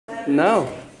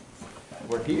No.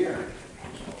 We're here.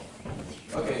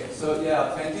 Okay, so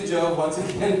yeah, thank you, Joe, once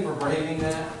again for braving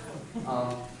that.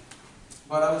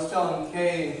 But I was telling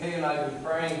Kay and I have been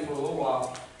praying for a little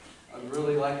while. I'd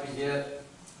really like to get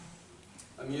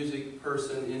a music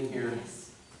person in here.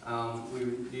 We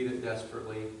need it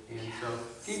desperately, and so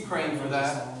keep praying for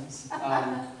that.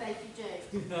 Thank you,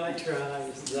 Jake. I try. I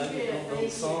don't know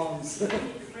songs.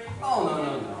 Oh,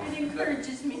 no. It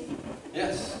encourages me.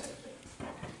 Yes.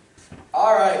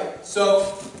 All right.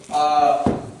 So,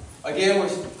 again, we're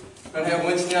going to have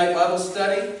Wednesday night Bible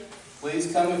study.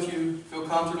 Please come if you feel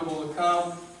comfortable to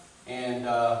come. And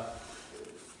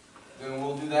then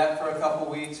we'll do that for a couple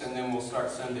weeks, and then we'll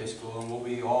start Sunday school, and we'll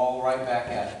be all right back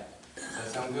at it. Does that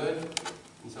sound good?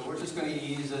 And so we're just going to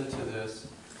ease into this.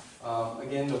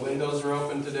 Again, the windows are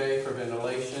open today for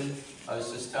ventilation. I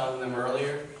was just telling them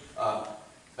earlier.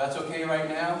 That's okay right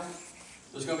now.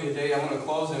 There's going to be a day I'm going to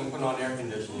close it and put on air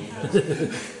conditioning.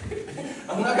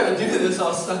 I'm not going to do this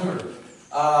all summer.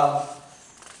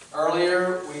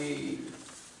 Earlier, we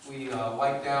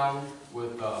wiped down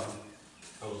with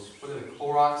those, what are the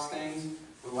Clorox things?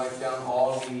 We wiped down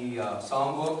all of the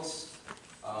songbooks.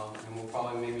 And we'll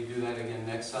probably maybe do that again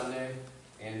next Sunday.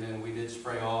 And then we did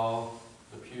spray all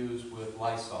the pews with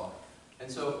Lysol.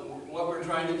 And so what we're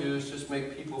trying to do is just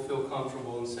make people feel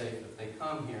comfortable and safe if they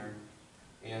come here.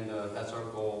 And that's our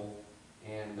goal.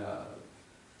 And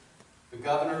the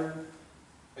governor,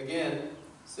 again,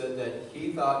 said that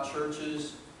he thought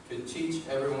churches could teach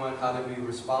everyone how to be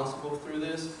responsible through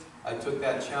this. I took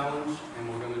that challenge, and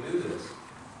we're going to do this.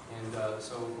 And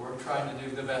so we're trying to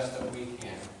do the best that we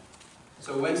can.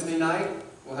 So Wednesday night,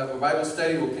 we'll have a Bible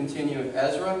study. We'll continue in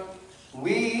Ezra.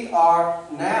 We are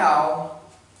now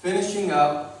finishing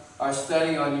up our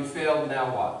study on You Failed,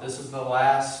 Now What? This is the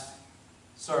last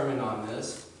sermon on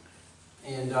this.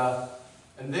 And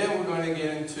then we're going to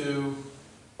get into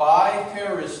 5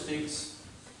 characteristics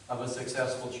of a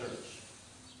successful church.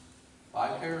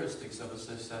 5 characteristics of a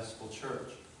successful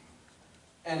church.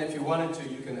 And if you wanted to,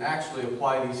 you can actually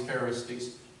apply these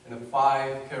characteristics in the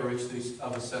 5 characteristics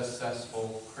of a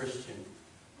successful Christian,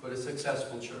 but a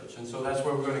successful church. And so that's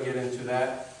where we're going to get into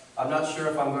that. I'm not sure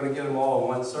if I'm going to get them all in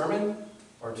 1 sermon,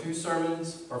 or 2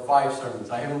 sermons, or 5 sermons.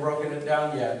 I haven't broken it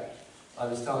down yet. I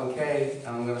was telling Kay,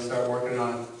 and I'm going to start working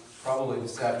on it probably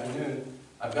this afternoon.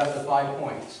 I've got the 5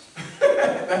 points.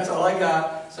 That's all I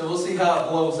got, so we'll see how it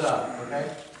blows up,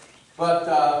 okay? But,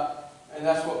 and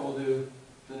that's what we'll do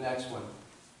the next one.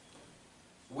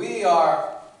 We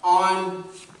are on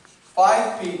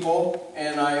 5 people,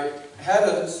 and I had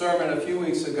a sermon a few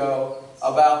weeks ago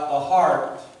about the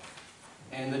heart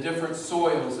and the different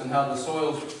soils and how the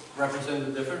soils represent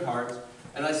the different hearts.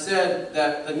 And I said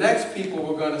that the next people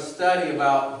we're going to study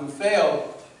about who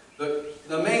failed,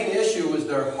 the main issue was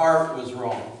their heart was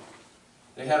wrong.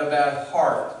 They had a bad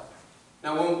heart.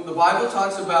 Now when the Bible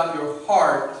talks about your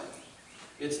heart,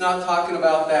 it's not talking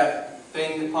about that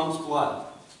thing that pumps blood.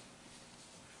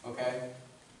 Okay?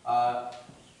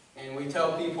 And we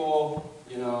tell people,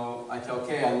 you know, I tell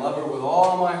Kay, I love her with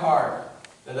all my heart.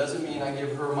 That doesn't mean I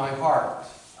give her my heart.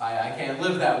 I can't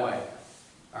live that way.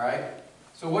 All right?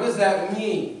 So what does that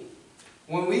mean?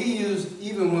 When we use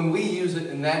it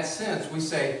in that sense, we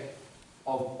say,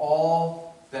 of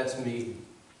all that's me.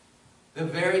 The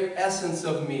very essence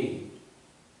of me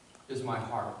is my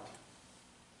heart.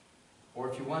 Or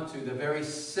if you want to, the very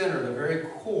center, the very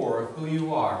core of who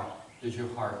you are is your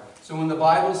heart. So when the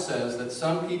Bible says that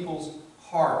some people's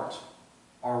heart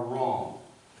are wrong,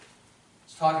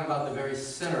 it's talking about the very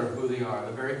center of who they are,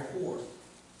 the very core.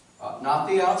 Not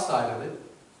the outside of it.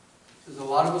 Because a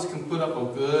lot of us can put up a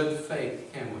good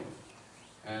faith, can we?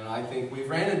 And I think we've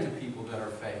ran into people that are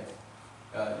fake.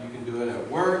 You can do it at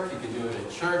work, you can do it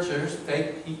at church. There's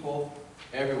fake people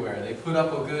everywhere. They put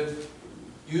up a good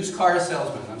used car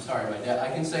salesman. I'm sorry, my dad.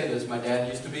 I can say this. My dad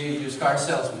used to be a used car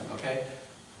salesman. Okay,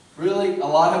 really, a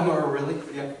lot of them are really.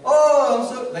 Yeah.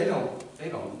 Oh, they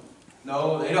don't.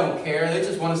 No, they don't care. They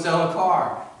just want to sell a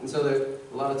car. And so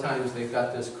a lot of times they've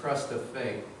got this crust of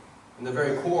fake. In the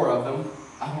very core of them,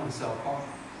 I want to sell a car.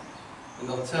 And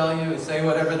they'll tell you and say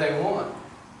whatever they want.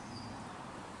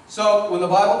 So when the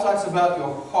Bible talks about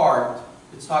your heart,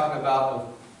 it's talking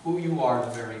about who you are in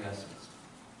the very essence.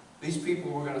 These people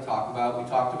we're going to talk about, we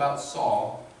talked about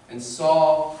Saul, and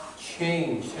Saul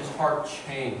changed, his heart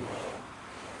changed.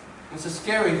 It's a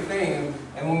scary thing,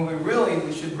 and when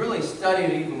we should really study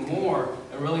it even more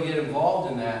and really get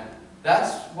involved in that.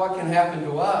 That's what can happen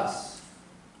to us.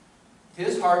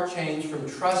 His heart changed from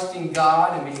trusting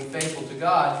God and being faithful to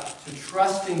God to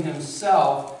trusting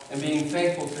himself and being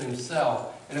faithful to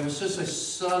himself. And it was just a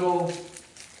subtle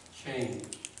change.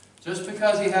 Just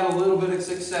because he had a little bit of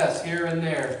success here and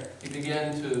there, he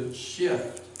began to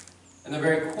shift. And the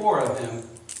very core of him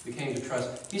became to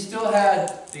trust. He still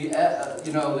had the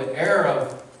air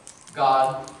of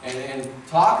God and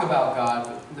talk about God,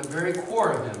 but the very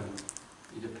core of him,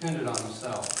 he depended on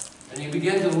himself. And he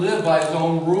began to live by his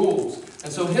own rules.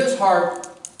 And so his heart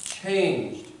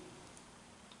changed.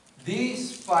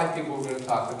 These 5 people we're going to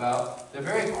talk about, the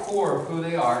very core of who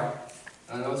they are.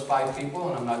 And I know it's 5 people,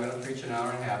 and I'm not going to preach an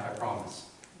hour and a half, I promise.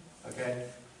 Okay?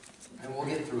 And we'll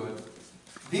get through it.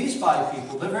 These 5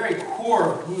 people, the very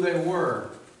core of who they were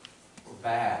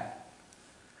bad,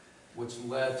 which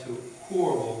led to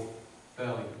horrible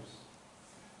failures.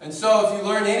 And so if you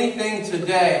learn anything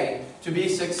today to be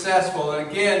successful,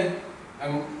 and again,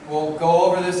 and we'll go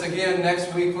over this again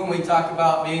next week when we talk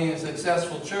about being a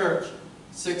successful church,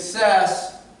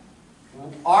 success,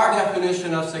 our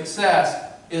definition of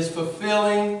success is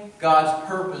fulfilling God's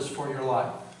purpose for your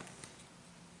life.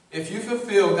 If you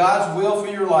fulfill God's will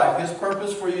for your life, His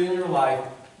purpose for you in your life,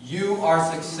 you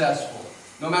are successful,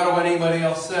 no matter what anybody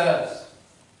else says.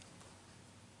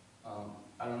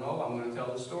 I don't know, I'm going to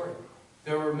tell the story.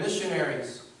 There were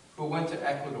missionaries who went to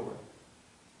Ecuador.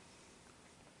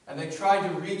 And they tried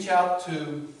to reach out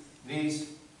to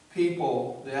these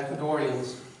people, the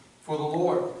Ecuadorians, for the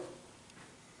Lord.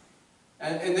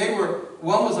 And they were,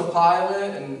 one was a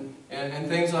pilot and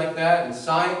things like that, and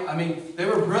science. I mean, they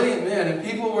were brilliant men, and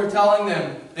people were telling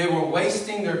them they were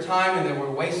wasting their time and they were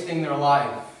wasting their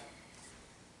life.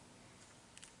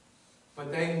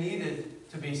 But they needed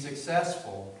to be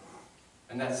successful,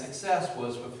 and that success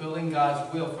was fulfilling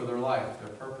God's will for their life,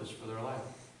 their purpose for their life.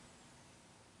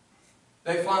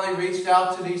 They finally reached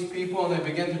out to these people and they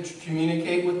began to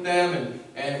communicate with them.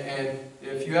 And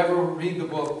if you ever read the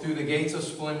book, Through the Gates of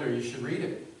Splendor, you should read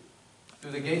it.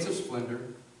 Through the Gates of Splendor.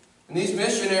 And these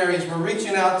missionaries were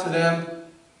reaching out to them.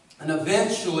 And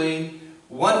eventually,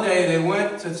 one day they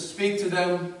went to speak to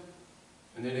them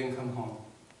and they didn't come home.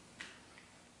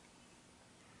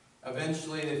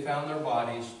 Eventually, they found their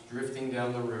bodies drifting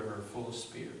down the river full of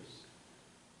spears.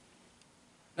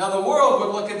 Now, the world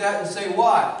would look at that and say,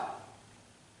 what?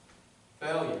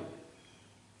 Failure.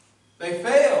 They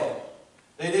failed.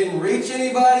 They didn't reach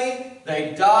anybody.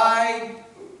 They died.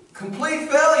 Complete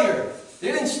failure.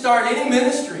 They didn't start any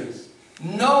ministries.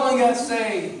 No one got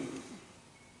saved.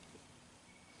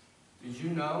 Did you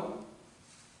know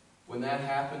when that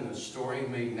happened, the story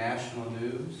made national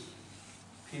news?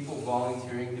 People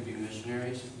volunteering to be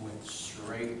missionaries went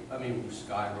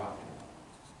skyrocketed.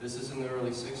 This is in the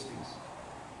early 60s.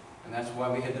 And that's why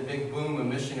we had the big boom of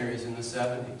missionaries in the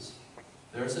 70s.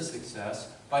 There's a success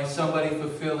by somebody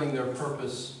fulfilling their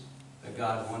purpose that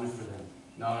God wanted for them.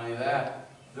 Not only that,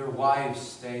 their wives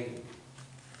stayed.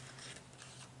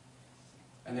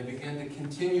 And they began to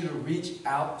continue to reach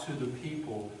out to the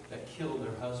people that killed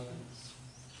their husbands.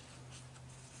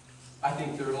 I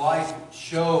think their life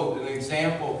showed an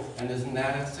example, and isn't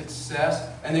that a success?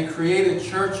 And they created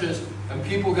churches, and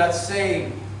people got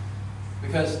saved.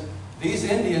 Because these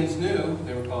Indians knew,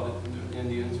 they were called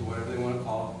Indians, or whatever they want to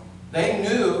call it, they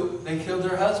knew they killed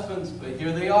their husbands, but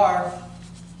here they are,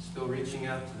 still reaching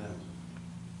out to them.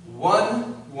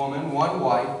 One woman, one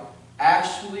wife,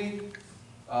 actually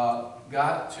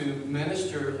got to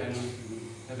minister and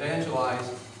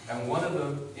evangelize, and one of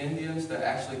the Indians that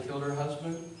actually killed her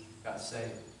husband got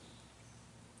saved.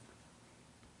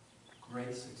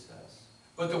 Great success.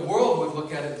 But the world would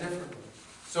look at it differently.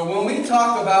 So when we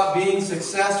talk about being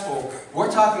successful,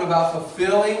 we're talking about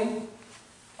fulfilling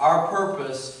our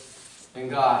purpose in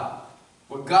God.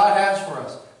 What God has for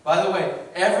us. By the way,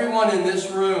 everyone in this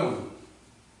room,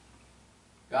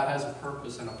 God has a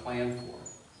purpose and a plan for.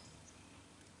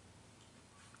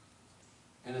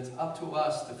 And it's up to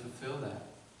us to fulfill that.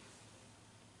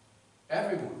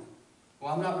 Everyone.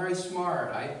 Well, I'm not very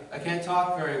smart. I can't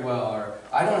talk very well. Or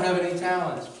I don't have any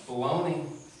talents. Baloney.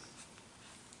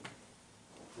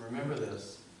 Remember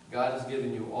this. God has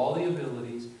given you all the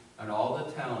abilities and all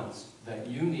the talents that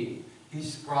you need.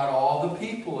 He's brought all the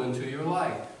people into your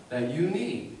life that you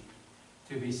need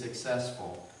to be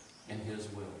successful in His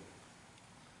will.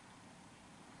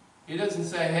 He doesn't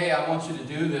say, hey, I want you to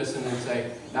do this, and then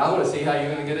say, now I want to see how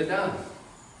you're going to get it done.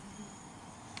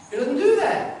 He doesn't do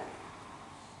that.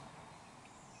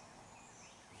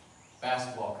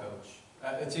 Basketball coach.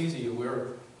 It's easy.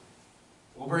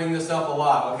 We'll bring this up a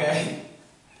lot, okay?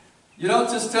 You don't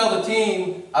just tell the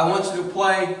team, I want you to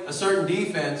play a certain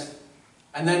defense,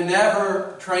 and then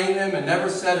never train them and never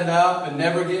set it up and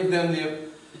never give them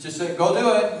just say, go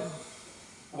do it.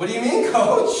 What do you mean,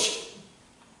 coach?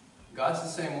 God's the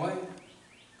same way.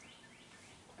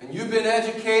 And you've been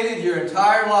educated your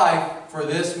entire life for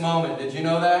this moment. Did you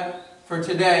know that? For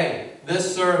today,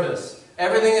 this service.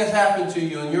 Everything that's happened to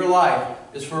you in your life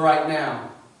is for right now.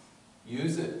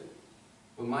 Use it.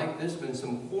 But Mike, there's been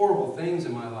some horrible things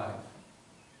in my life.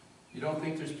 You don't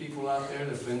think there's people out there that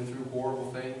have been through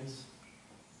horrible things?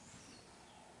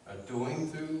 Are doing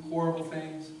through horrible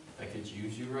things that could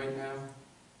use you right now?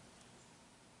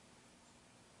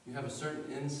 You have a certain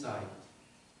insight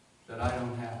that I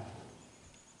don't have.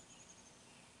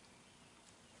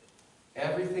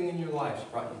 Everything in your life's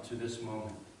brought you to this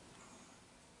moment.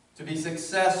 To be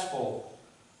successful,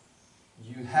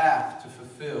 you have to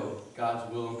fulfill God's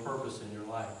will and purpose in your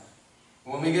life.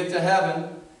 When we get to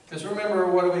heaven, because remember,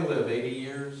 what do we live? 80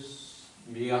 years?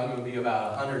 I'm going to be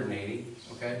about 180,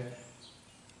 okay?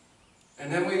 And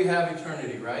then we have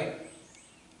eternity, right?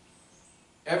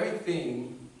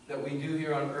 Everything that we do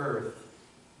here on earth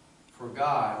for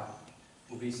God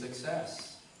will be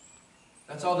success.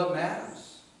 That's all that matters.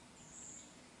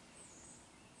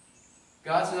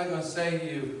 God's not going to say to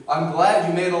you, I'm glad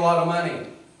you made a lot of money.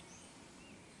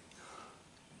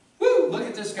 Woo! Look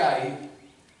at this guy.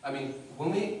 When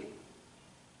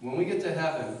we get to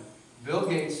heaven, Bill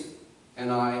Gates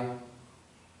and I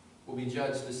will be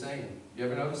judged the same. You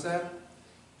ever notice that?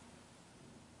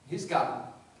 He's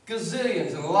got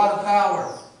gazillions and a lot of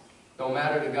power. Don't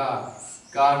matter to God.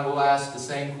 God will ask the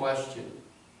same question.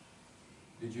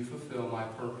 Did you fulfill my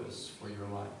purpose for your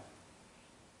life?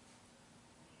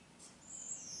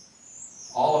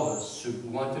 All of us should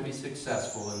want to be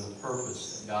successful in the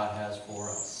purpose that God has for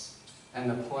us and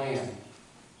the plan.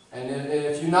 And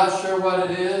if you're not sure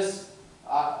what it is,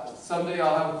 someday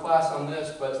I'll have a class on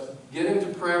this, but get into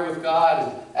prayer with God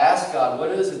and ask God, what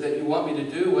is it that you want me to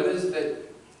do? What is it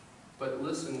that... But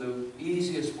listen, the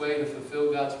easiest way to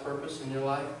fulfill God's purpose in your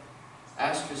life,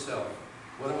 ask yourself,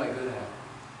 what am I good at?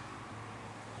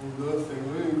 Nothing.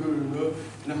 I ain't good enough.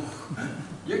 No.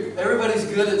 Everybody's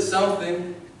good at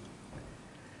something.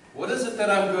 What is it that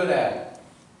I'm good at?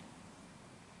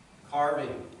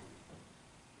 Carving.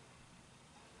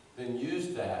 Then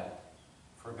use that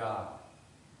for God.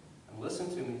 And listen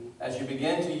to me. As you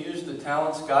begin to use the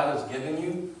talents God has given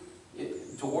you,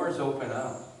 doors open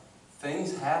up.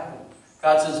 Things happen.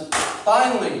 God says,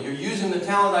 finally, you're using the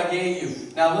talent I gave you.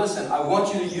 Now listen, I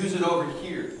want you to use it over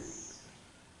here.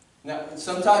 Now,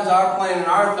 sometimes our plan and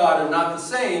our thought are not the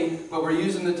same, but we're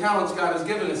using the talents God has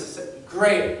given us.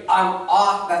 Great,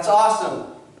 that's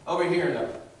awesome. Over here,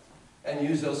 though. And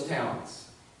use those talents.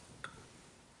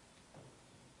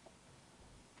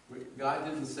 God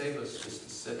didn't save us just to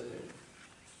sit there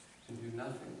and do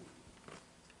nothing.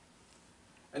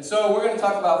 And so we're going to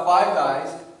talk about 5 guys.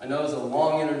 I know it's a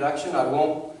long introduction. I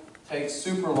won't take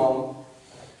super long.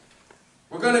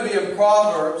 We're going to be in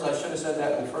Proverbs. I should have said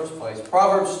that in the first place.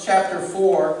 Proverbs chapter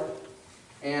 4.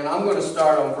 And I'm going to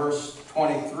start on verse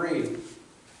 23.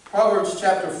 Proverbs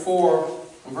chapter 4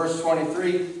 and verse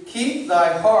 23. Keep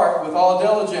thy heart with all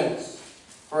diligence,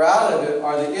 for out of it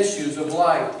are the issues of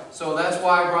life. So that's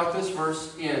why I brought this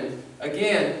verse in.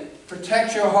 Again,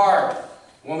 protect your heart.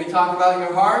 When we talk about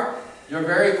your heart, your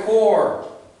very core,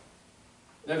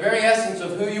 the very essence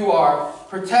of who you are,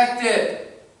 protect it.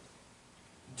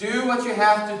 Do what you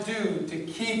have to do to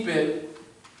keep it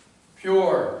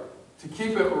pure, to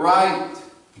keep it right,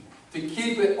 to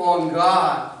keep it on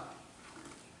God.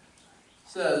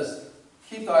 It says,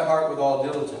 keep thy heart with all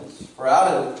diligence, for out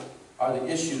of it are the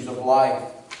issues of life.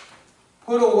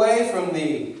 Put away from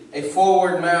thee a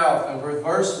forward mouth and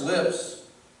perverse lips.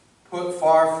 Put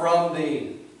far from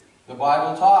thee. The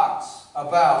Bible talks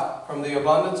about, from the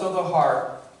abundance of the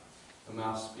heart, the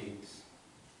mouth speaks.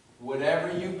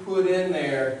 Whatever you put in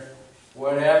there,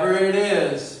 whatever it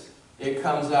is, it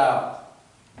comes out.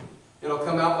 It'll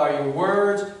come out by your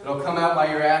words. It'll come out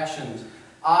by your actions.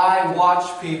 I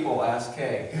watch people, ask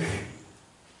Kay.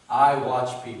 I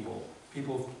watch people.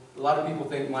 A lot of people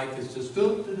think Mike is just,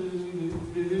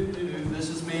 this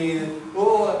is me.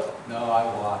 Oh. No, I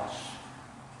watch.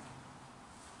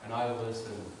 And I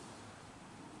listen.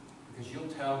 Because you'll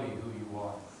tell me who you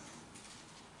are.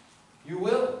 You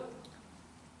will.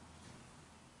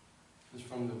 Because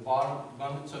from the bottom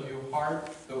abundance of your heart,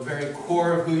 the very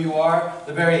core of who you are,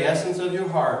 the very essence of your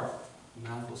heart, the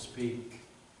mouth will speak,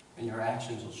 and your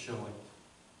actions will show it.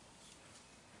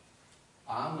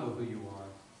 I know who you are.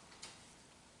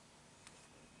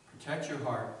 Protect your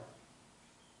heart.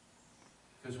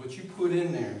 Because what you put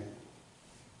in there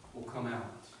will come out.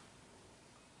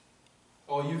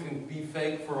 Oh, you can be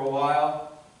fake for a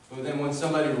while, but then when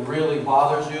somebody really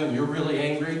bothers you and you're really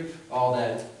angry, all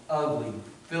that ugly,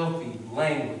 filthy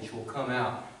language will come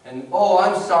out. And, oh,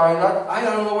 I'm sorry, I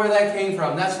don't know where that came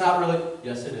from. That's not really...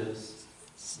 Yes, it is.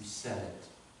 You said it.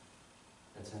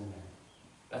 That's in there.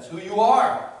 That's who you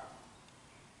are.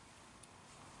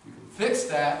 You can fix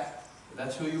that, but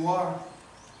that's who you are.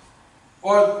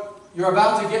 Or you're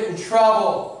about to get in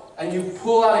trouble, and you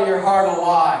pull out of your heart a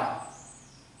lie.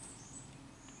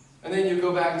 And then you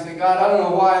go back and say, God, I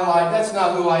don't know why I lied. That's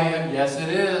not who I am. Yes, it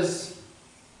is.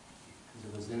 Because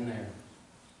it was in there.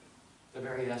 The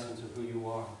very essence of who you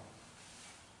are.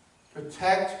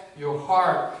 Protect your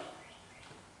heart.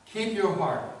 Keep your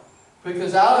heart.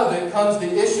 Because out of it comes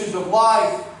the issues of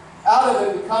life. Out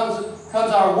of it comes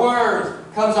our words,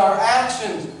 comes our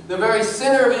actions. The very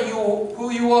center of you,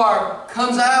 who you are,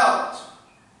 comes out.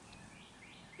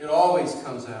 It always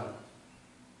comes out.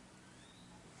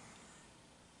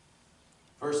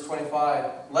 Verse 25,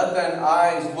 let thine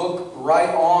eyes look right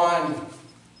on,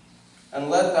 and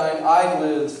let thine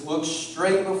eyelids look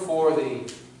straight before thee.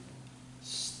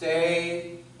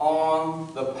 Stay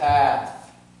on the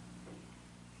path.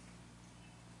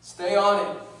 Stay on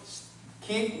it.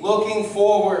 Keep looking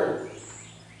forward.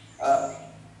 The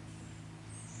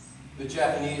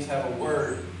Japanese have a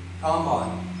word,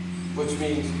 kanban, which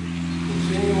means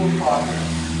continual progress.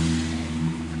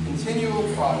 Continual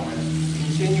progress.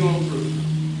 Continual improvement.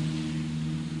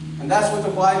 And that's what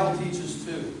the Bible teaches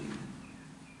too.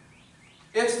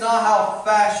 It's not how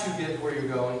fast you get where you're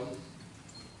going.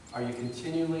 Are you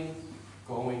continually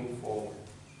going forward?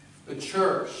 The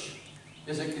church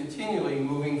is it continually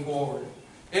moving forward.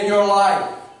 In your life,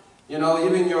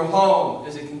 even your home,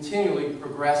 is it continually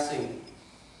progressing?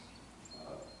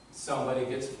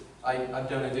 I've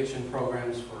done addiction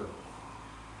programs for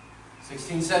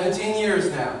 16, 17 years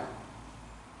now.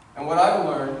 And what I've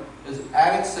learned is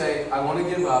addicts say, I want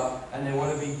to give up, and they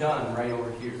want to be done right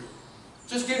over here.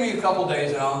 Just give me a couple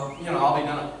days and I'll be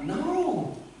done.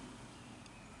 No!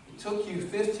 It took you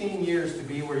 15 years to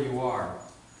be where you are.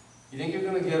 You think you're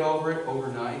going to get over it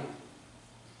overnight?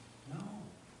 No.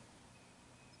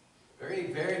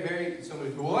 Very, very, very,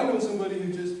 somebody, well, I know somebody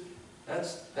who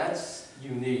just, that's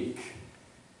unique.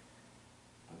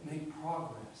 But make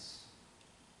progress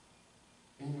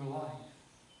in your life.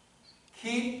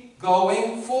 Keep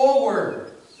going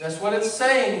forward. That's what it's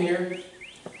saying here.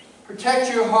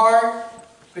 Protect your heart,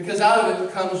 because out of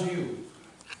it comes you.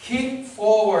 Keep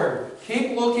forward.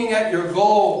 Keep looking at your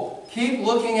goal. Keep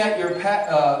looking at your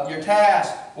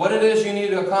task, what it is you need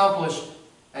to accomplish,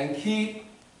 and keep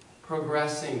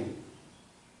progressing.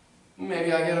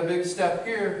 Maybe I get a big step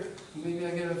here. Maybe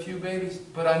I get a few babies,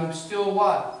 but I'm still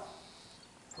what?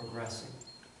 Progressing.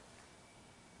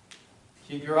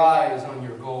 Keep your eyes on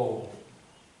your goal.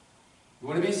 You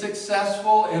want to be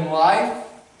successful in life?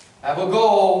 Have a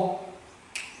goal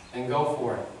and go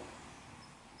for it.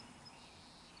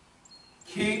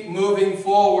 Keep moving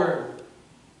forward.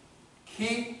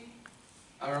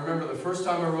 I remember the first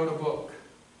time I wrote a book.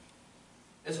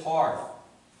 It's hard.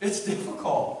 It's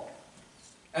difficult.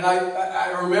 And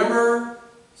I remember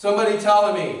somebody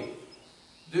telling me,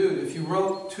 dude, if you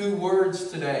wrote 2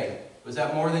 words today, was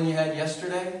that more than you had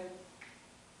yesterday?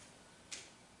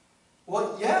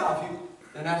 Well, yeah.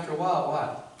 Then after a while,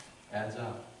 what? Adds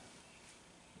up.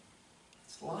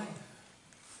 It's life.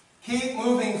 Keep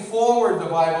moving forward, the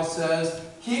Bible says.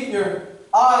 Keep your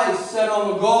eyes set on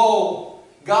the goal.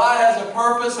 God has a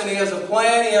purpose and He has a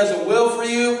plan. He has a will for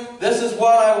you. This is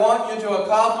what I want you to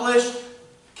accomplish.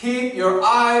 Keep your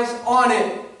eyes on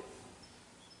it.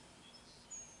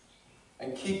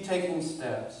 And keep taking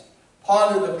steps.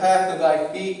 Ponder the path of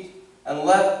thy feet, and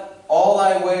let all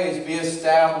thy ways be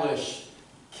established.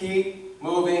 Keep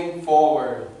moving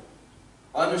forward.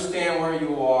 Understand where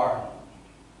you are.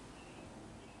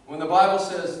 When the Bible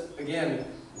says, again,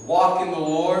 walk in the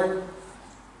Lord,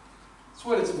 that's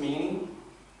what it's meaning.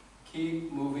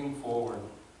 Keep moving forward.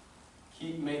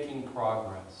 Keep making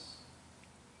progress.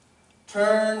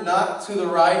 Turn not to the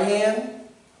right hand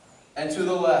and to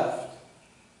the left.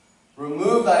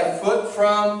 Remove thy foot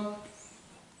from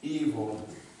evil.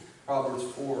 Proverbs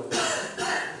 4.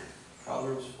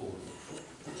 Proverbs 4.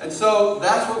 And so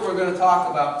that's what we're going to talk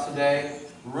about today.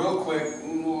 Real quick,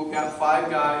 we've got 5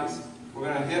 guys. We're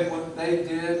going to hit what they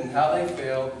did and how they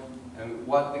failed and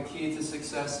what the key to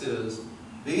success is.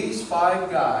 These 5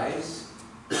 guys,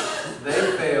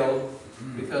 they failed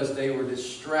because they were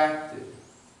distracted.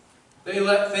 They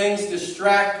let things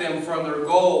distract them from their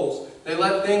goals. They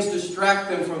let things distract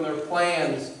them from their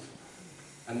plans.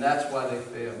 And that's why they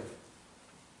failed.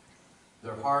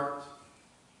 Their heart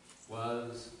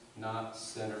was not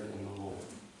centered in the Lord.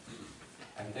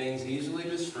 And things easily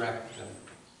distract them.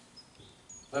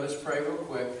 Let us pray real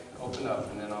quick, open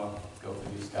up, and then I'll go for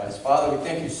these guys. Father, we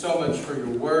thank you so much for your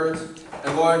words.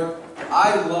 And Lord,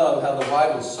 I love how the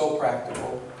Bible is so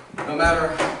practical. No matter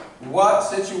what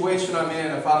situation I'm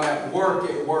in, if I'm at work,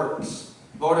 it works.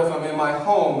 Lord, if I'm in my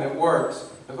home, it works.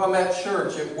 If I'm at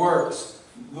church, it works.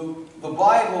 The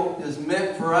Bible is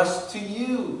meant for us to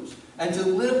use and to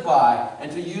live by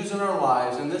and to use in our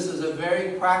lives. And this is a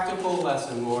very practical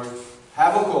lesson, Lord.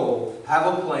 Have a goal, have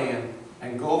a plan,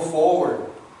 and go forward.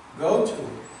 Go to it.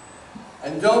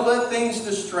 And don't let things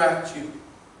distract you.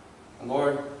 And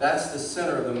Lord, that's the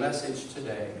center of the message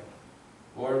today.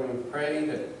 Lord, we pray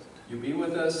that you be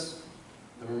with us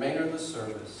the remainder of the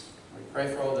service. We pray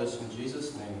for all this in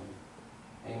Jesus' name.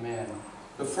 Amen.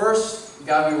 The first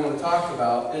guy we want to talk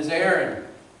about is Aaron.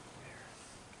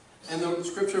 And the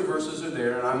scripture verses are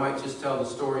there, and I might just tell the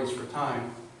stories for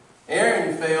time.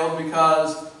 Aaron failed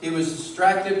because he was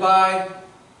distracted by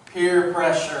peer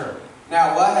pressure.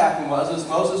 Now, what happened was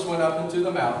Moses went up into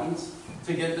the mountains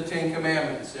to get the Ten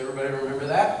Commandments. Everybody remember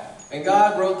that? And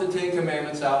God wrote the Ten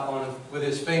Commandments out with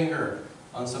his finger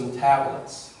on some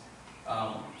tablets.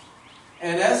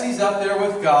 And as he's up there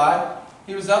with God,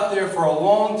 he was up there for a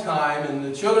long time, and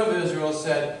the children of Israel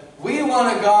said, "We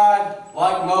want a God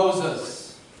like Moses."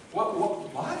 What?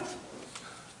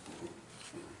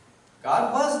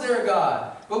 God was their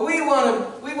God. But we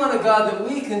want a God that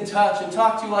we can touch and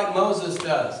talk to like Moses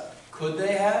does. Could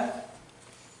they have?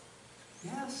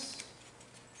 Yes.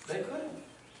 They could have.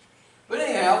 But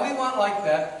anyhow, we want like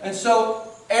that. And so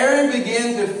Aaron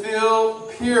began to feel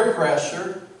peer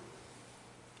pressure.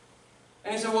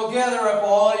 And he said, well, gather up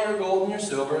all your gold and your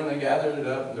silver. And they gathered it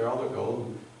up, and they're all their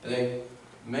gold. And they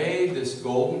made this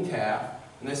golden calf.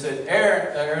 And they said,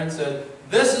 Aaron said,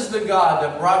 this is the God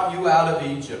that brought you out of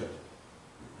Egypt.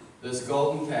 This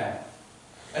golden calf.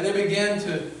 And they began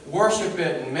to worship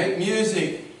it and make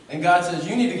music. And God says,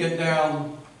 you need to get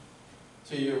down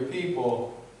to your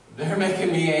people. They're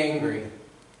making me angry.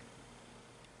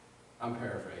 I'm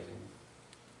paraphrasing.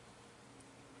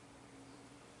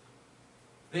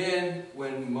 Then,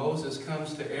 when Moses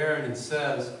comes to Aaron and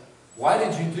says, why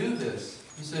did you do this?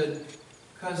 He said,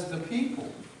 because the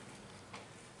people.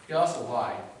 He also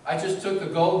lied. I just took the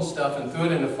golden stuff and threw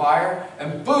it in the fire,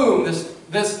 and boom,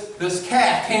 this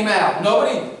calf came out.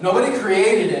 Nobody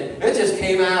created it. It just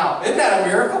came out. Isn't that a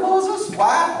miracle, Moses?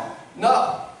 Wow.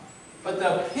 No. But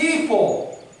the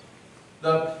people.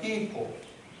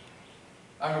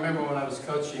 I remember when I was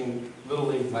coaching Little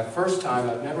League, my first time.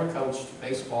 I've never coached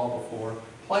baseball before.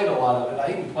 Played a lot of it. I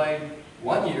even played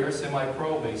 1 year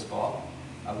semi-pro baseball.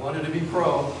 I wanted to be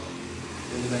pro.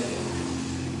 Didn't make it.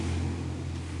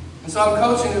 And so I'm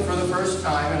coaching it for the first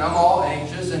time, and I'm all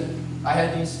anxious, and I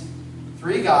had these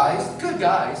 3 guys, good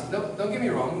guys, don't get me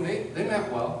wrong, they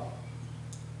meant well.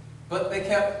 But they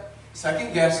kept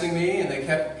second-guessing me, and they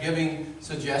kept giving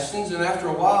suggestions, and after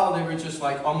a while, they were just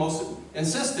like almost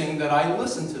insisting that I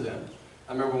listen to them.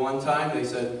 I remember one time they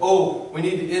said, oh, we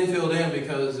need to infield in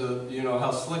because of, you know,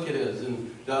 how slick it is, and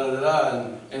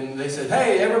da-da-da-da, and they said,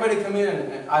 hey, everybody come in,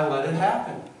 and I let it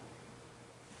happen.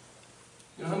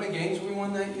 You know how many games we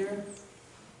won that year?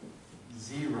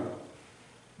 0.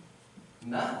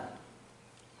 None.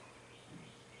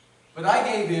 But I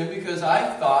gave in because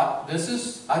I thought,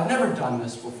 I've never done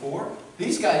this before.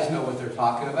 These guys know what they're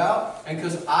talking about. And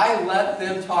because I let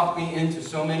them talk me into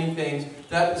so many things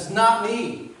that is not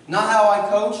me. Not how I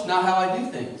coach, not how I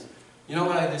do things. You know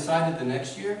what I decided the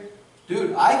next year?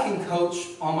 Dude, I can coach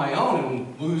on my own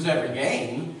and lose every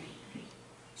game.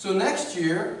 So next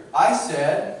year, I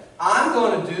said, I'm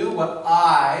going to do what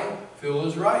I feel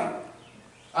is right.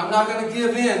 I'm not going to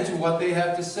give in to what they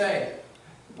have to say.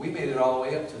 We made it all the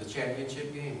way up to the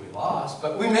championship game. We lost,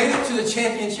 but we made it to the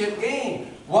championship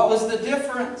game. What was the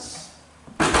difference?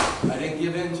 I didn't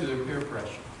give in to their peer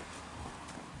pressure.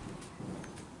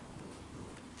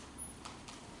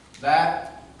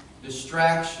 That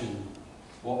distraction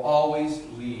will always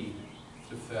lead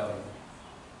to failure.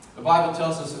 The Bible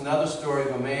tells us another story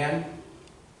of a man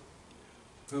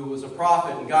who was a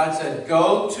prophet, and God said,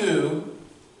 go to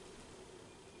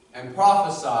and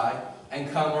prophesy and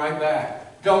come right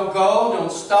back. Don't go,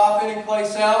 don't stop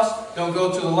anyplace else, don't go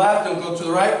to the left, don't go to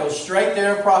the right, go straight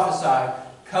there and prophesy,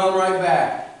 come right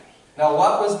back. Now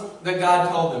what was that God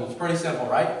told them? It's pretty simple,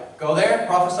 right? Go there,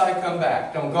 prophesy, come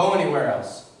back. Don't go anywhere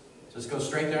else. Just go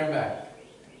straight there and back.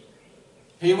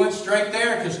 He went straight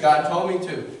there because God told me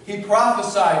to. He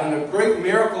prophesied, and a great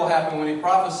miracle happened when he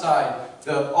prophesied.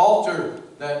 The altar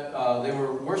that they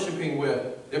were worshiping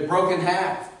with, it broke in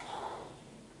half.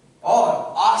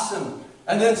 Oh, awesome.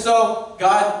 And then so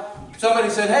somebody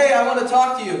said, hey, I want to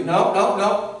talk to you.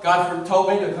 No. God told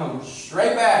me to come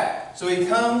straight back. So he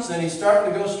comes and he's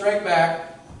starting to go straight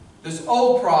back. This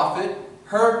old prophet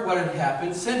heard what had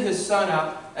happened, sent his son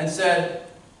out, and said,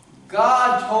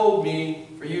 God told me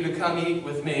for you to come eat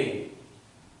with me.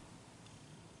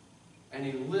 And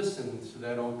he listened to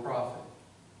that old prophet.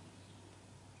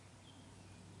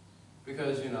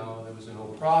 Because, there was an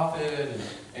old prophet,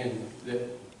 and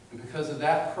because of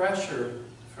that pressure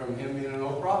from him being an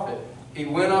old prophet, he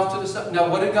went off to the side. Now,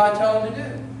 what did God tell him to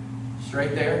do?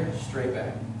 Straight there, straight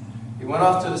back. He went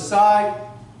off to the side,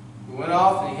 he went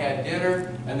off and he had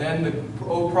dinner, and then the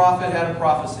old prophet had a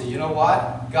prophecy. You know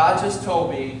what? God just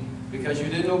told me, because you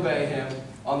didn't obey him,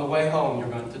 on the way home you're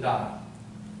going to die.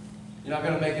 You're not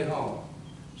going to make it home.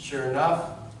 Sure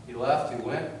enough, he left, he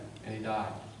went, and he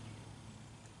died.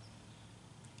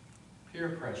 Peer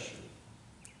pressure.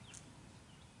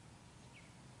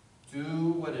 Do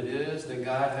what it is that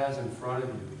God has in front of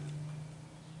you.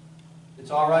 It's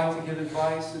all right to get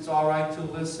advice. It's all right to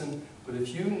listen. But if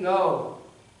you know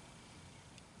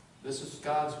this is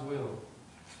God's will,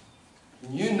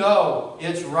 and you know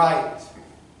it's right,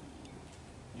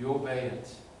 you obey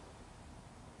it.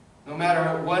 No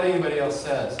matter what anybody else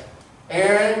says.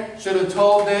 Aaron should have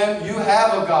told them, you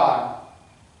have a God.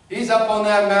 He's up on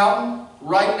that mountain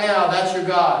right now. That's your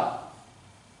God.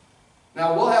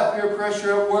 Now, we'll have peer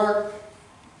pressure at work,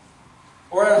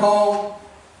 or at home,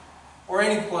 or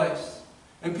any place.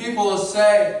 And people will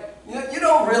say, you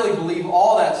don't really believe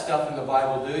all that stuff in the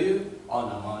Bible, do you? Oh,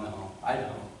 no, I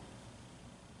don't.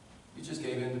 You just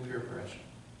gave in to peer pressure.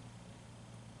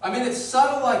 I mean, it's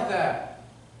subtle like that.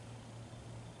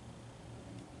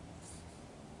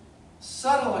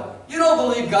 Subtle like that. You don't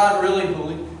believe God really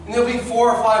believes. And there'll be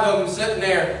 4 or 5 of them sitting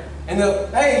there, and they'll,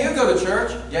 hey, you go to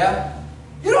church? Yeah.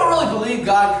 You don't really believe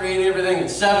God created everything in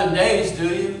 7 days, do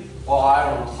you? Well,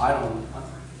 I don't.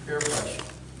 Peer pressure.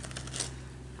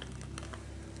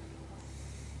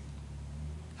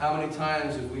 How many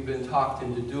times have we been talked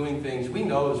into doing things we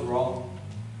know is wrong,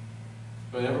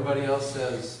 but everybody else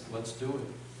says, let's do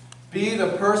it. Be the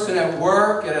person at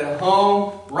work and at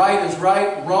home. Right is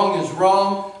right, wrong is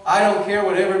wrong. I don't care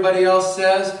what everybody else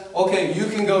says. Okay, you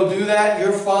can go do that.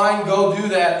 You're fine. Go do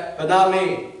that, but not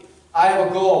me. I have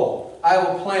a goal. I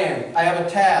have a plan. I have a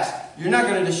task. You're not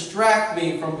going to distract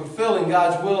me from fulfilling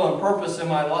God's will and purpose in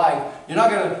my life. You're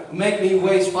not going to make me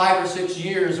waste 5 or 6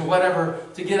 years or whatever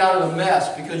to get out of the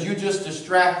mess because you just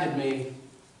distracted me.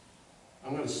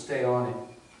 I'm going to stay on it.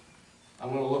 I'm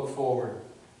going to look forward.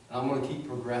 And I'm going to keep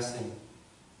progressing.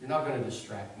 You're not going to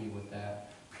distract me with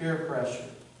that. Peer pressure.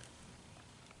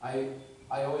 I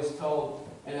always told,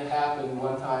 and it happened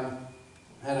one time,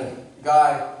 I had a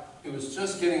guy who was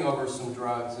just getting over some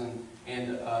drugs, and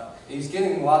he's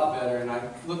getting a lot better, and I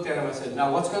looked at him and I said,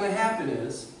 now what's going to happen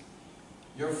is,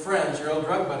 your friends, your old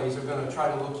drug buddies, are going to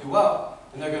try to look you up,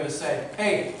 and they're going to say,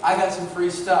 hey, I got some free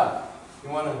stuff.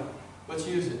 Let's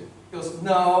use it. He goes,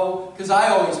 no, because I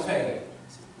always pay it.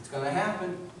 I said, it's going to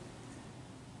happen.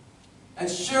 And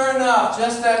sure enough,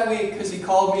 just that week, because he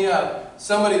called me up,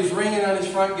 somebody's ringing on his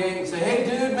front gate and say, hey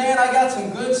dude, man, I got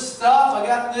some good stuff. I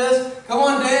got this. Come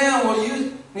on down. We'll use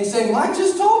it. And he's saying, Mike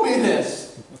just told me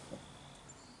this.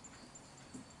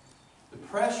 The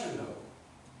pressure, though,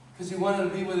 because he wanted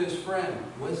to be with his friend,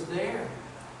 was there.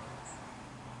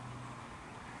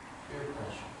 Peer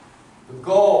pressure. The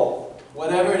goal,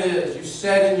 whatever it is you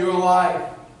set in your life,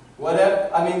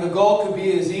 the goal could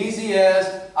be as easy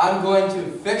as, I'm going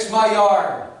to fix my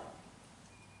yard.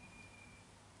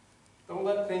 Don't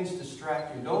let things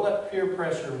distract you. Don't let peer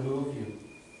pressure move you.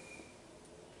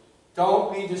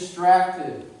 Don't be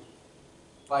distracted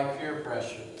by peer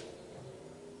pressure.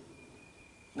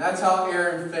 And that's how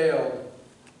Aaron failed.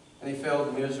 And he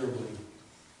failed miserably.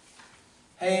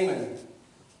 Haman,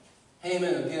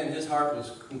 again, his heart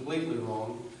was completely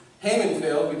wrong. Haman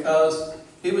failed because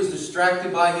he was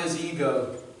distracted by his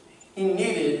ego. He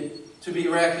needed to be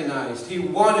recognized. He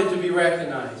wanted to be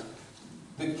recognized.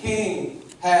 The king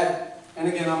had, and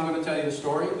again, I'm going to tell you the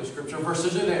story. The scripture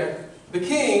verses are there. The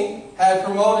king had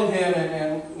promoted him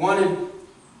and wanted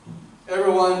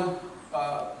everyone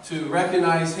to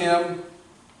recognize him.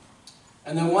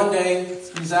 And then one day,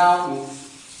 he's out and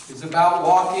he's about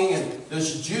walking, and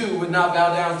this Jew would not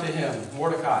bow down to him,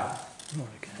 Mordecai.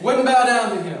 Wouldn't bow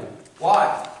down to him.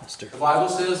 Why? The Bible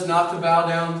says not to bow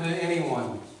down to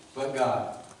anyone but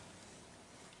God.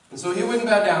 And so he wouldn't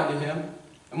bow down to him.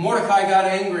 And Mordecai got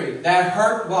angry. That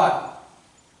hurt what?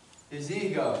 His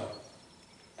ego.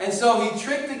 And so he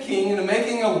tricked the king into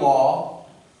making a law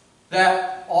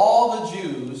that all the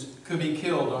Jews could be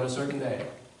killed on a certain day.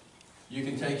 You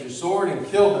can take your sword and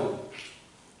kill them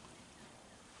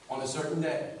on a certain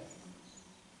day.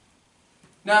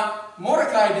 Now,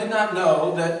 Mordecai did not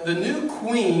know that the new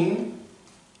queen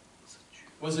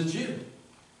was a Jew.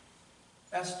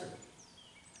 Esther.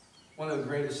 One of the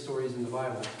greatest stories in the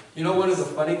Bible. You know, one of the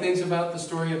funny things about the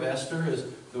story of Esther is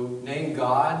the name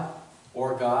God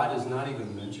or God is not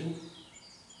even mentioned.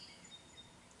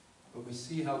 But we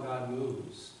see how God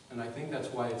moves. And I think that's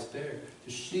why it's there.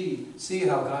 To see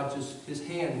how God just, His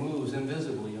hand moves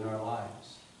invisibly in our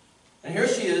lives. And here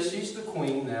she is. She's the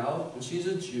queen now. And she's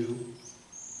a Jew.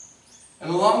 And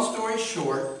the long story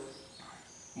short,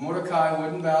 Mordecai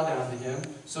wouldn't bow down to him.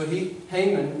 So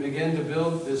Haman began to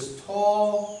build this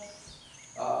tall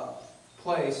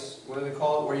place, what do they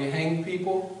call it, where you hang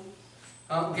people?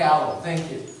 Gallows,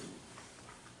 thank you.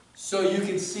 So you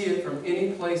could see it from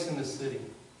any place in the city.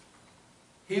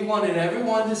 He wanted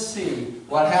everyone to see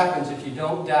what happens if you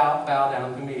don't bow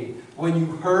down to me, when you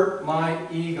hurt my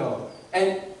ego.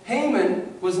 And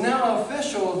Haman was now an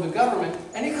official of the government,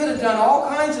 and he could have done all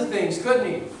kinds of things, couldn't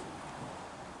he?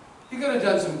 He could have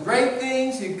done some great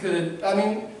things. He could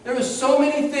have, there were so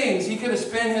many things he could have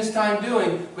spent his time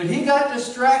doing, but he got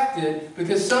distracted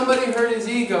because somebody hurt his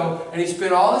ego, and he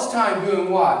spent all his time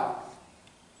doing what?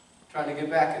 Trying to get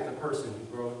back at the person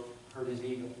who hurt his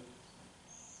ego.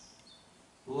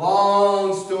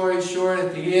 Long story short,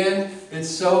 at the end, it's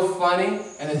so funny,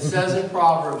 and it says in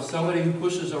Proverbs, somebody who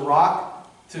pushes a rock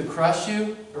to crush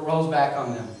you, it rolls back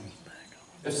on them.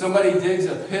 If somebody digs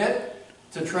a pit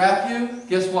to trap you,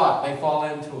 guess what? They fall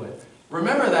into it.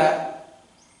 Remember that.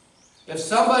 If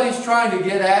somebody's trying to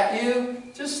get at you,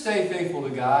 just stay faithful to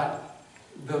God.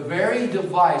 The very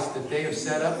device that they have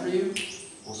set up for you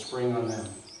will spring on them,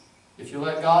 if you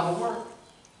let God work.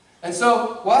 And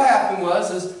so what happened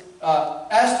was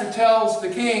Esther tells the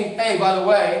king, hey, by the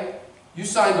way, you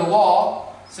signed a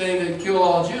law saying to kill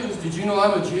all Jews. Did you know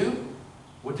I'm a Jew?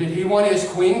 Well, did he want his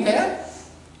queen dead?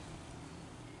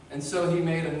 And so he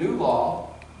made a new law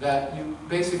that you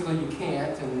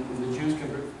can't, and the Jews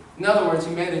can. In other words,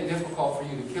 he made it difficult for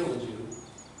you to kill a Jew.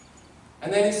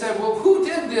 And then he said, well, who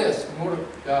did this?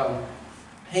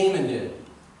 Haman did.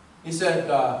 He said,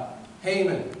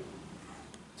 Haman,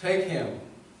 take him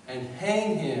and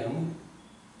hang him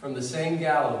from the same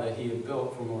gallows that he had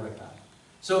built for Mordecai.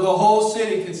 So the whole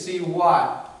city could see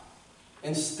what?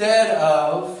 Instead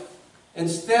of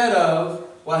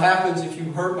what happens if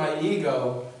you hurt my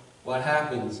ego, what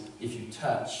happens if you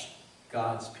touch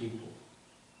God's people.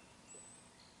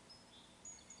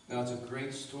 Now, it's a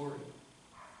great story.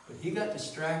 But he got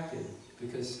distracted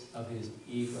because of his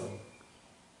ego.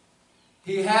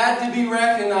 He had to be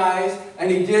recognized, and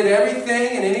he did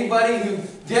everything, and anybody who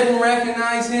didn't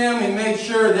recognize him, he made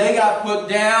sure they got put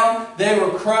down, they were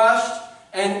crushed,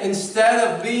 and instead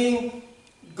of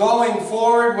going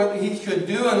forward what he could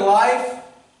do in life,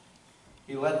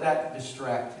 he let that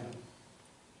distract him.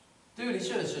 Dude, he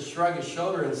should have just shrugged his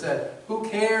shoulder and said, who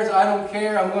cares? I don't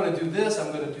care. I'm going to do this.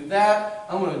 I'm going to do that.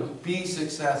 I'm going to be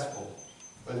successful.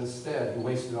 But instead, he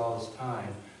wasted all his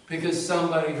time because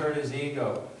somebody hurt his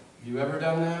ego. Have you ever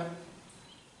done that?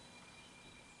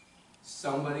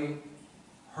 Somebody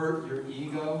hurt your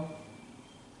ego,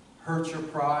 hurt your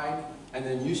pride, and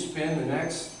then you spend the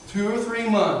next 2 or 3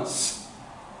 months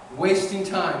wasting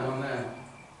time on that.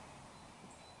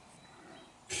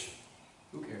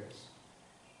 Who cares?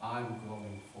 I'm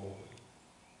going forward.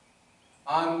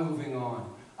 I'm moving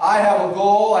on. I have a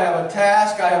goal, I have a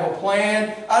task, I have a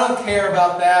plan. I don't care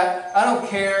about that. I don't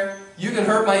care. You can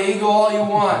hurt my ego all you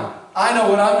want. I know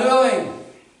what I'm doing.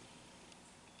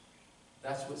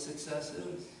 That's what success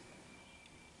is.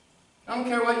 I don't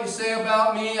care what you say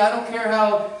about me. I don't care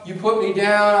how you put me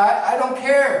down. I don't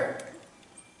care.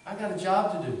 I got a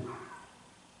job to do.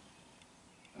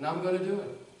 And I'm going to do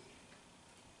it.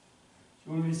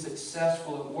 You want to be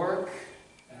successful at work,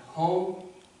 at home,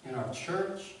 in our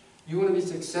church. You want to be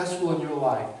successful in your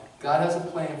life. God has a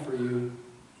plan for you.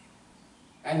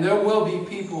 And there will be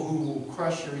people who will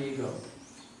crush your ego.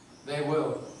 They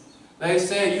will. They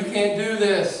say, you can't do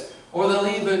this. Or they'll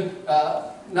even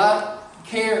not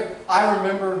care. I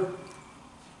remember,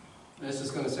 this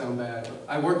is going to sound bad, but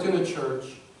I worked in a church,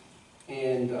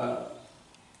 and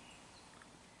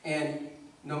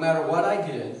no matter what I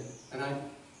did, and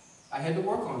I had to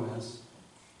work on this,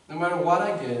 no matter what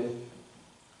I did,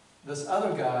 this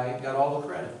other guy got all the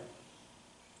credit.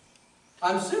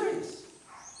 I'm serious.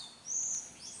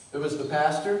 It was the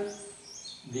pastor,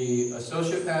 the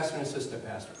associate pastor, and assistant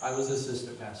pastor. I was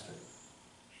assistant pastor.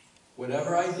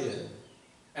 Whatever I did,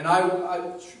 and I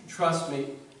trust me,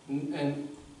 and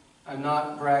I'm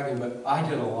not bragging, but I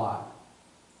did a lot.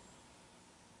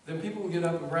 Then people would get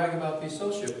up and brag about the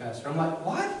associate pastor. I'm like,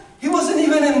 what? He wasn't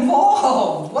even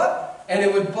involved. What? And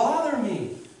it would bother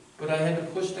me. But I had to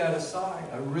push that aside.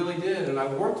 I really did, and I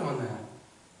worked on that.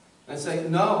 And say,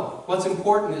 no, what's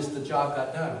important is the job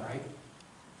got done, right?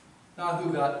 Not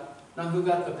who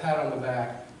got the pat on the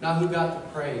back, not who got the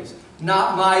praise,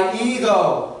 not my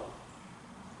ego.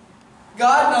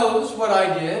 God knows what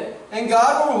I did, and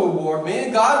God will reward me,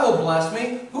 and God will bless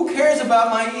me. Who cares about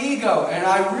my ego? And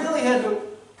I really had to,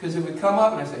 because it would come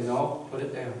up, and I say, no, put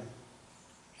it down.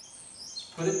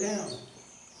 Put it down.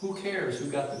 Who cares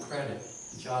who got the credit?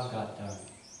 The job got done.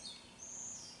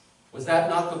 Was that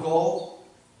not the goal?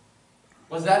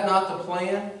 Was that not the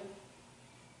plan?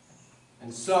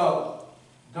 And so,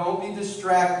 don't be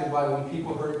distracted by when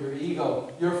people hurt your ego.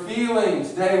 Your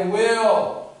feelings, they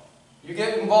will. You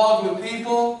get involved with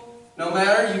people, no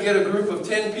matter, you get a group of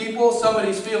 10 people,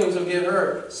 somebody's feelings will get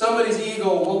hurt. Somebody's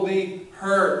ego will be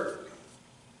hurt.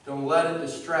 Don't let it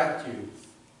distract you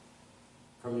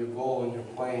from your goal and your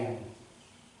plan.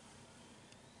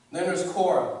 Then there's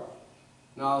Korah.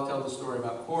 Now I'll tell the story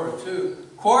about Korah too.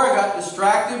 Korah got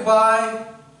distracted by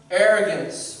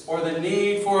arrogance or the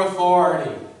need for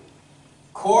authority.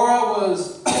 Korah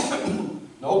was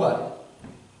nobody.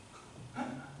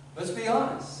 Let's be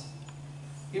honest.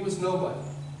 He was nobody.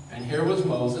 And here was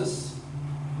Moses,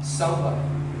 somebody.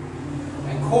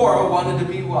 And Korah wanted to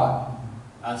be what?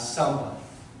 A somebody.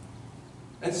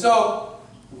 And so,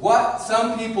 what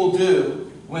some people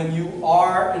do when you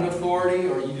are in authority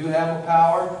or you do have a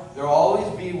power, there will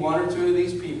always be one or two of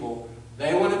these people.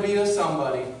 They want to be a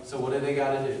somebody, so what do they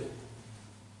got to do?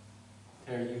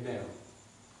 Tear you down.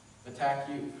 Attack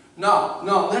you. No,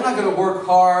 they're not going to work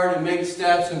hard and make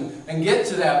steps and get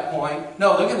to that point.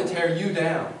 No, they're going to tear you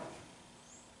down.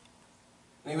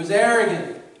 And he was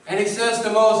arrogant. And he says to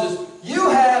Moses, you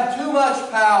have too much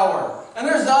power. And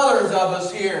there's others of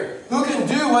us here who can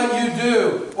do what you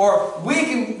do. Or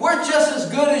we're just as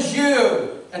good as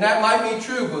you. And that might be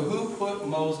true, but who put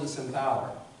Moses in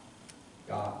power?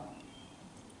 God.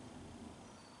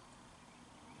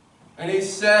 And he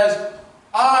says,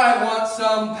 I want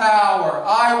some power.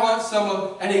 I want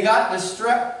some. And he got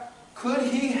distracted. Could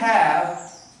he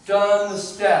have done the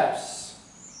steps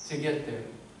to get there?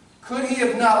 Could he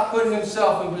have not put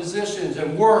himself in positions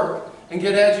and work and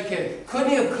get educated? Couldn't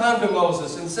he have come to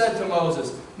Moses and said to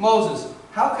Moses, Moses,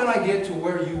 how can I get to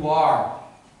where you are?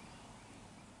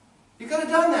 He could have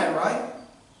done that, right?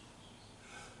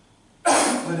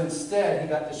 But instead, he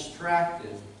got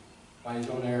distracted by his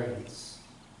own arrogance.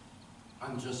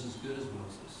 I'm just as good as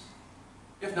Moses,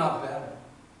 if not better.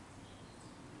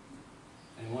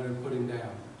 And he wanted to put him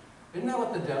down. Isn't that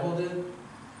what the devil did?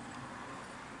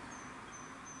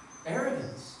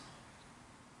 Arrogance.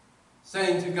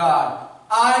 Saying to God,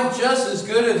 I'm just as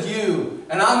good as you,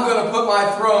 and I'm going to put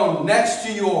my throne next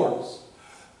to yours,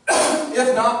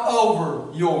 if not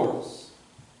over yours.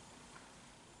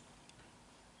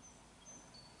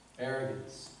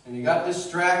 Arrogance. And he got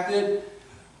distracted,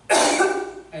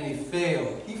 and he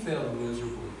failed. He failed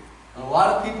miserably. And a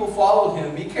lot of people followed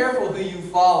him. Be careful who you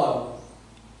follow.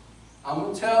 I'm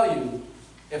going to tell you,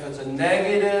 if it's a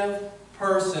negative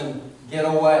person, get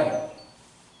away.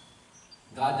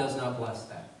 God does not bless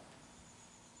that.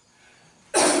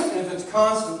 And if it's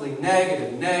constantly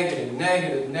negative,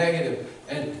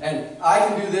 and I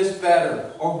can do this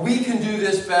better, or we can do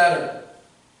this better,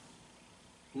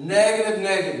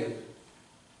 negative,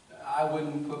 I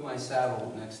wouldn't put my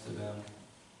saddle next to them.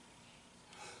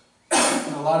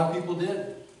 And a lot of people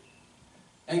did.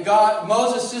 And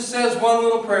Moses just says one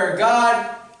little prayer.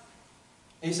 God,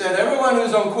 he said, everyone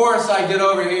who's on Korah's side, get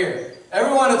over here.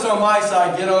 Everyone that's on my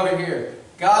side, get over here.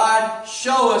 God,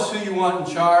 show us who you want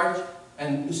in charge.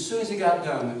 And as soon as he got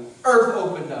done, the earth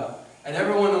opened up. And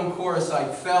everyone on Korah's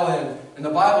side fell in. And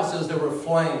the Bible says there were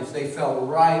flames. They fell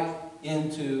right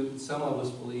into, some of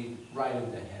us believe, right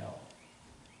into hell.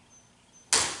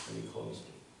 And he closed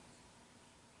it.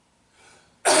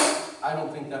 I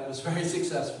don't think that was very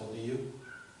successful, do you?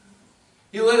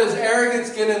 He let his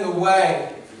arrogance get in the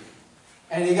way.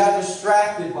 And he got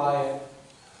distracted by it.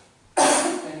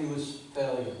 And he was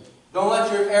failure. Don't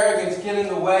let your arrogance get in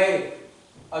the way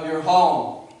of your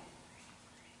home.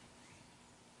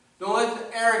 Don't let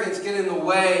the arrogance get in the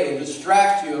way and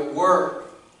distract you at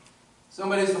work.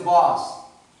 Somebody's the boss.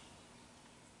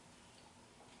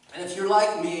 And if you're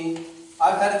like me,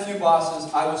 I've had a few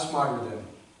bosses I was smarter than.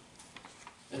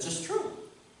 It's just true.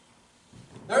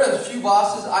 There are a few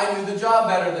bosses I knew the job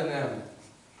better than them.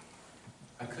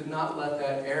 I could not let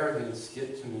that arrogance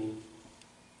get to me.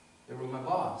 They were my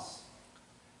boss.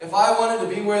 If I wanted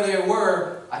to be where they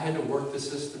were, I had to work the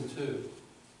system too.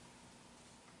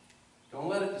 Don't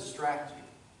let it distract you.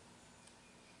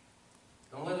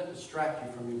 Don't let it distract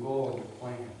you from your goal and your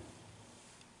plan.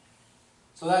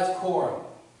 So that's Korah.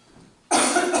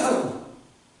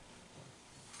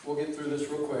 we'll get through this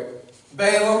real quick.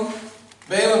 Balaam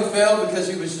failed because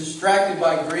he was distracted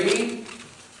by greed.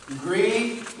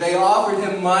 Greed. They offered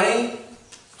him money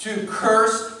to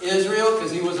curse Israel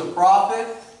because he was a prophet.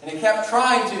 And he kept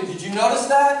trying to. Did you notice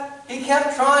that? He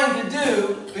kept trying to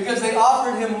do because they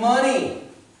offered him money.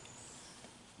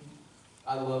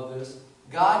 I love this.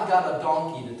 God got a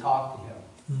donkey to talk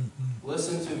to him.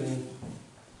 Listen to me.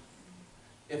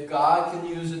 If God can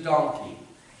use a donkey,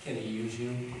 can He use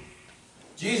you?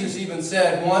 Jesus even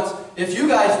said once, if you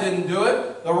guys didn't do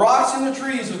it, the rocks and the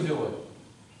trees would do it.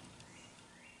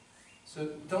 So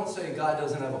don't say God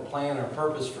doesn't have a plan or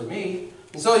purpose for me.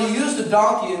 And so He used a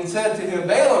donkey and said to him,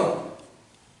 Balaam,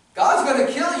 God's going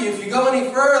to kill you if you go any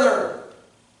further.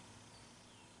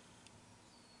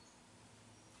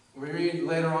 We read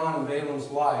later on in Balaam's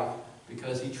life,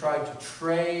 because he tried to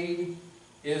trade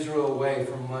Israel away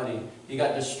from money. He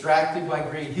got distracted by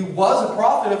greed. He was a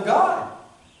prophet of God.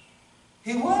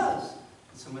 He was.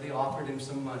 Somebody offered him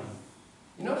some money.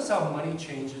 You notice how money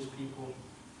changes people?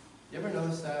 You ever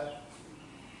notice that?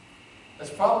 That's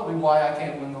probably why I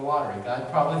can't win the lottery. God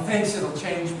probably thinks it'll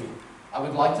change me. I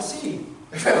would like to see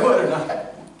if it would or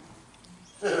not.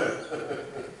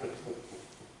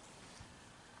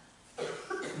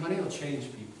 Money will change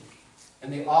people.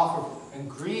 And they offer, and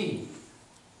greed.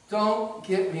 Don't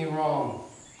get me wrong.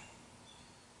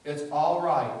 It's all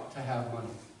right to have money.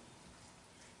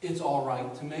 It's all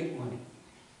right to make money.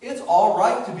 It's all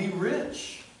right to be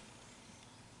rich.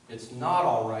 It's not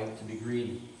all right to be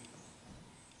greedy.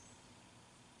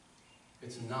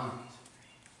 It's not.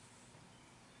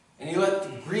 And he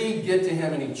let greed get to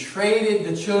him, and he traded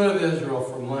the children of Israel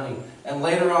for money. And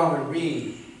later on we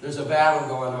read, there's a battle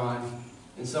going on,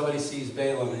 and somebody sees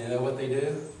Balaam, and you know what they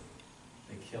do?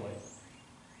 They kill him.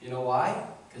 You know why?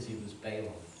 Because he was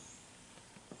Balaam.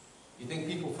 You think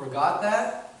people forgot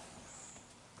that?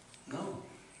 No.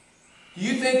 Do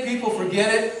you think people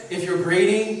forget it if you're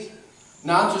greedy?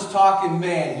 Now I'm just talking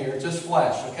man here, just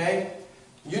flesh, okay?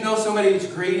 You know somebody that's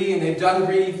greedy and they've done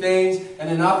greedy things, and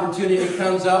an opportunity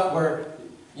comes up where,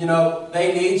 you know,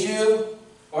 they need you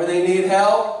or they need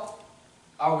help.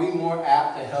 Are we more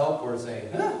apt to help or say,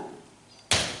 huh,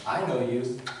 I know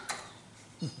you?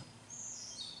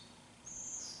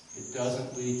 It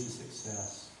doesn't lead to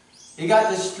success. He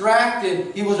got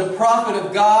distracted. He was a prophet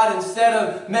of God. Instead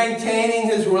of maintaining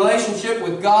his relationship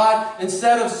with God,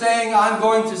 instead of saying, I'm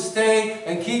going to stay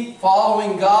and keep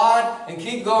following God and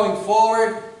keep going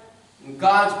forward in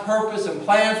God's purpose and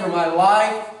plan for my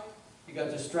life, he got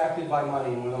distracted by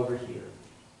money and went over here.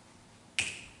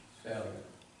 Failure.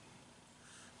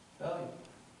 Failure.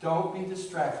 Don't be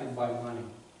distracted by money.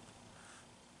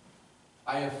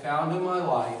 I have found in my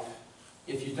life,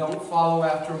 if you don't follow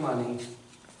after money,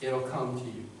 it'll come to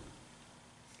you.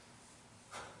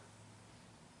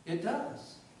 It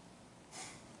does.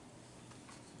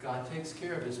 God takes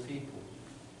care of His people.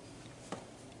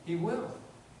 He will.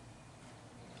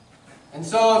 And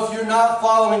so if you're not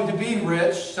following to be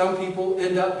rich, some people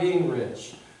end up being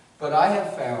rich. But I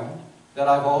have found that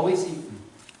I've always eaten.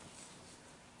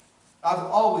 I've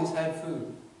always had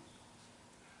food.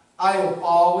 I have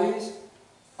always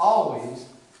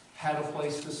had a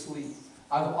place to sleep.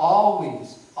 I've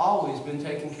always been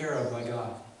taken care of by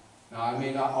God. Now, I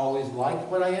may not always like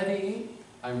what I had to eat.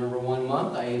 I remember one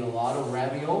month I ate a lot of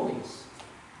raviolis.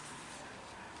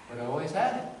 But I always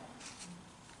had it.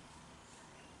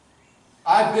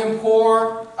 I've been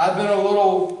poor. I've been a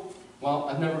little, well,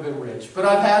 I've never been rich. But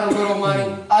I've had a little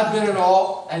money. I've been it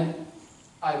all. And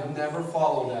I've never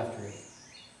followed after it.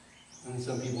 And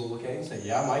some people look at it and say,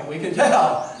 yeah, Mike, we can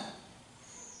tell.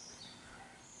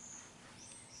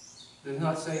 They're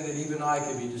not saying that even I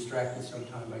can be distracted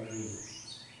sometime by greed.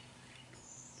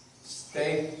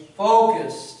 Stay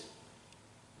focused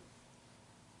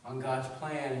on God's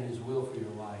plan and His will for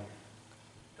your life.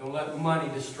 Don't let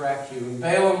money distract you. And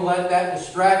Balaam let that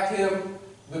distract him.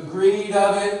 The greed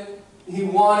of it. He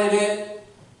wanted it.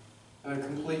 And a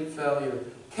complete failure.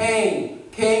 Cain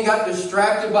got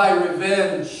distracted by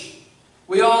revenge.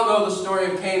 We all know the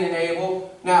story of Cain and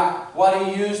Abel. Now, what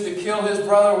he used to kill his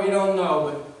brother, we don't know,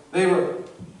 but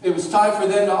it was time for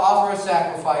them to offer a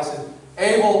sacrifice, and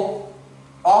Abel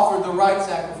offered the right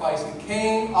sacrifice, and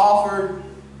Cain offered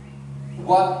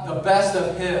the best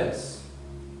of his.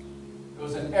 It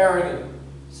was an arrogant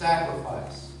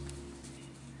sacrifice.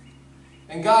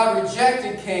 And God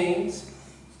rejected Cain's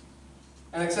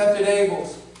and accepted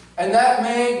Abel's. And that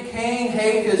made Cain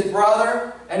hate his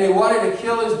brother, and he wanted to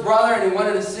kill his brother, and he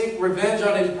wanted to seek revenge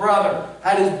on his brother.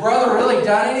 Had his brother really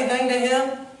done anything to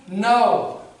him?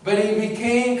 No. But he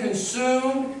became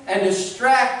consumed and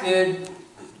distracted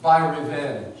by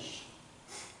revenge.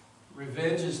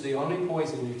 Revenge is the only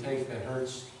poison you take that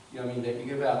hurts, that you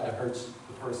give out that hurts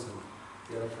the person,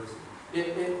 the other person.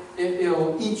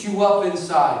 It'll eat you up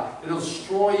inside. It'll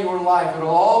destroy your life. It'll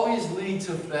always lead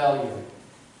to failure.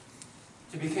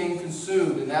 To become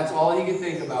consumed, and that's all he could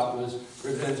think about was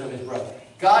revenge on his brother.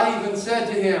 God even said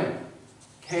to him,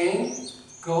 Cain,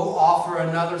 go offer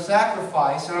another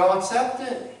sacrifice and I'll accept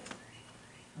it.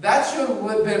 That should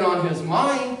have been on his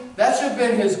mind. That should have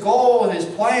been his goal, his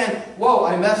plan. Whoa,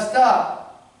 I messed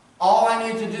up. All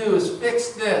I need to do is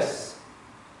fix this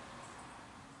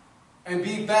and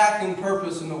be back in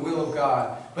purpose in the will of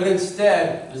God. But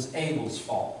instead, it was Abel's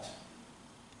fault.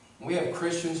 We have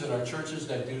Christians in our churches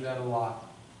that do that a lot.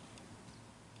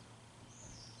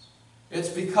 It's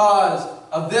because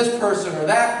of this person or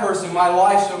that person, my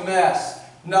life's a mess.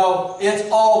 No, it's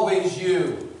always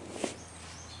you.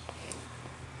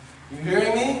 You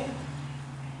hearing me?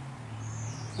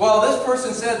 Well, this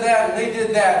person said that and they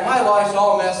did that. My life's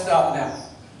all messed up now.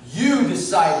 You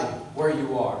decided where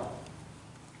you are.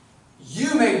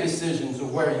 You made decisions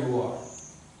of where you are.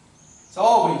 It's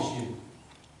always you.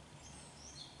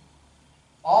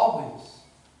 Always.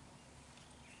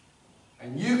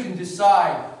 And you can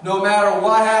decide, no matter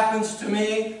what happens to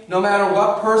me, no matter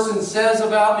what person says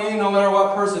about me, no matter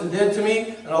what person did to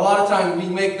me, and a lot of times we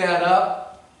make that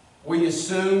up. We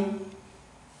assume.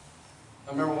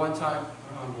 I remember one time,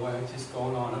 oh boy, I'm just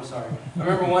going on, I'm sorry. I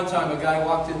remember one time a guy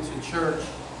walked into church,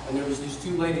 and there was these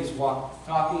two ladies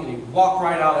talking, and he walked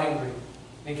right out angry.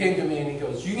 And he came to me and he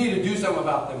goes, you need to do something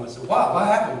about them. I said, wow, what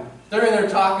happened? They're in there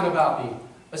talking about me.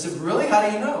 I said, really? How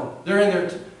do you know? They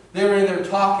were in there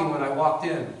talking when I walked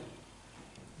in.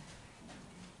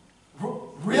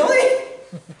 Really?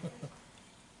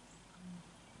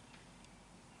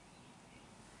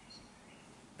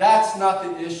 That's not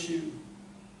the issue.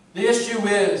 The issue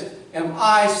is, am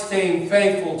I staying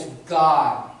faithful to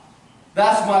God?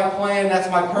 That's my plan, that's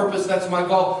my purpose, that's my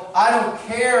goal. I don't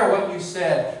care what you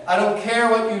said. I don't care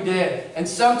what you did. And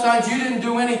sometimes you didn't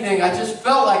do anything. I just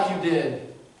felt like you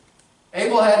did.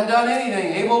 Abel hadn't done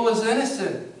anything. Abel was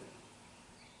innocent.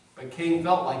 But Cain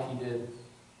felt like he did.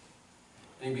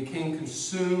 And he became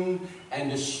consumed and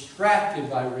distracted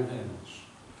by revenge.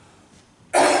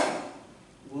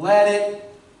 Let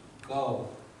it go.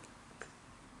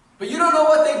 But you don't know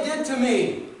what they did to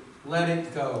me. Let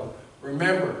it go.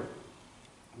 Remember,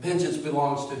 vengeance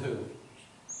belongs to who?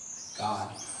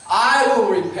 God. I will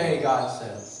repay, God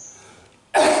says.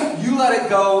 You let it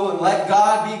go and let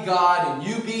God be God and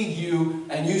you be you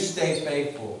and you stay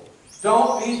faithful.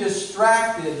 Don't be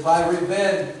distracted by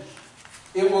revenge.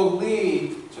 It will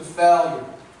lead to failure.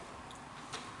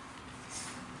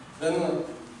 Then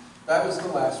that was the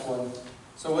last one.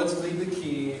 So let's leave the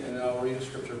key and then I'll read a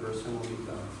scripture verse and we'll be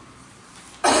done.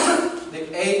 The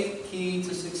 8th key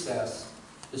to success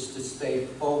is to stay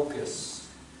focused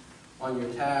on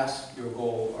your task, your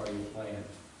goal, or your plan.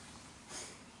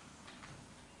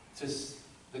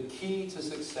 The key to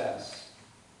success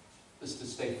is to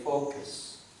stay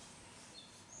focused.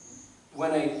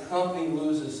 When a company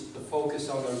loses the focus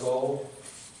on their goal,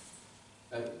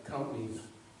 that company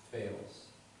fails.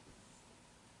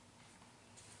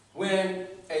 When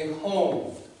a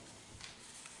home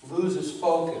loses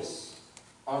focus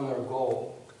on their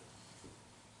goal,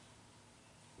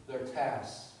 their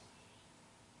task,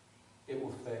 it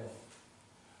will fail.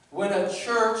 When a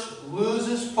church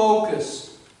loses focus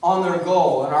on their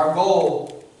goal, and our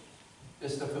goal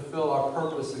is to fulfill our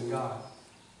purpose in God,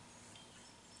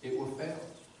 it will fail.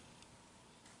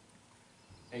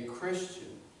 A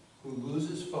Christian who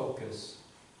loses focus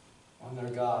on their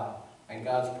God and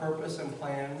God's purpose and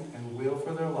plan and will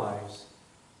for their lives,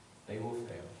 they will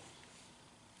fail.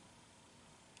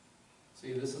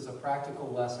 See, this is a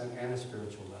practical lesson and a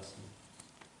spiritual lesson.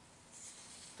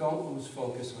 Don't lose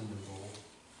focus on your goal.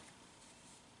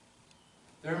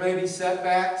 There may be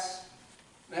setbacks.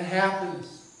 That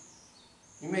happens.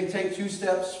 You may take 2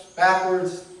 steps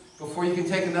backwards before you can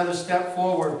take another step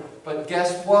forward. But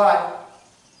guess what?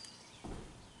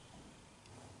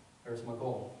 There's my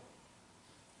goal.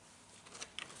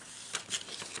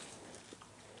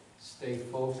 Stay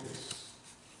focused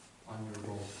on your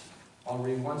goal. I'll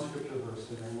read one scripture verse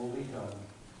and then we'll be done.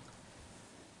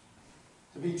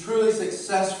 To be truly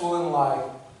successful in life,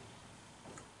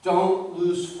 don't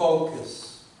lose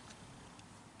focus.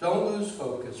 Don't lose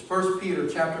focus. 1 Peter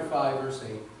chapter 5, verse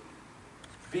 8.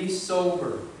 Be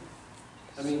sober.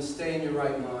 That means stay in your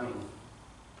right mind.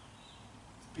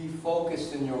 Be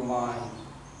focused in your mind.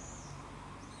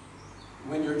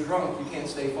 When you're drunk, you can't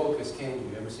stay focused, can you?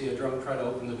 You ever see a drunk try to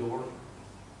open the door?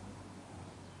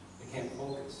 They can't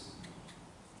focus.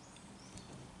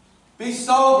 Be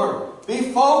sober.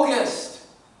 Be focused.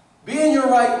 Be in your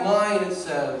right mind, it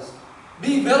says.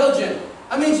 Be vigilant.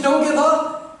 That means don't give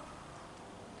up.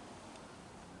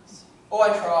 Oh,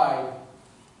 I tried.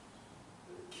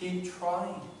 Keep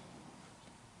trying.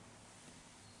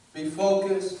 Be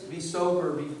focused, be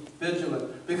sober, be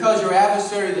vigilant. Because your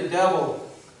adversary, the devil,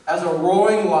 as a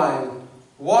roaring lion,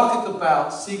 walketh about,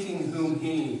 seeking whom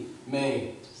he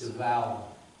may devour.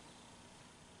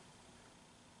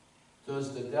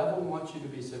 Does the devil want you to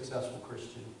be a successful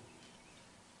Christian?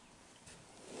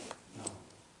 No.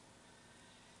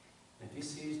 If he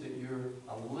sees that you're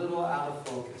a little out of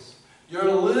focus, you're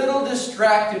a little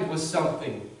distracted with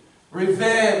something,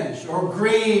 revenge or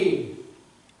greed,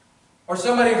 or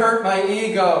somebody hurt my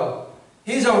ego,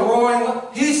 he's a roaring,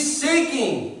 he's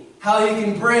seeking how he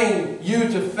can bring you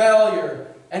to failure.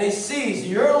 And he sees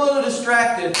you're a little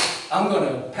distracted. I'm going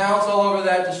to pounce all over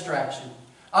that distraction.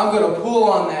 I'm going to pull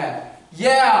on that.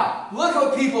 Yeah, look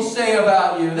what people say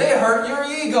about you. They hurt your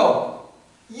ego.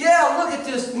 Yeah, look at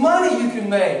this money you can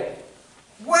make.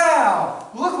 Wow,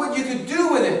 look what you could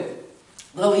do with it.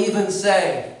 They'll even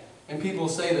say, and people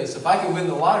say this, if I could win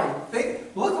the lottery,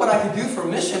 look what I could do for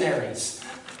missionaries.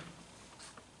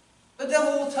 The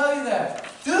devil will tell you that.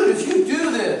 Dude, if you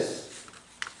do this,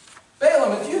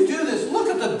 Balaam, if you do this, look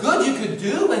at the good you could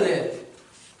do with it.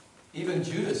 Even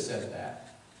Judas said that.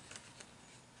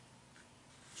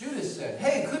 Judas said,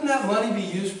 hey, couldn't that money be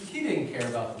used? He didn't care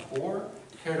about the poor.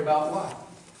 He cared about what?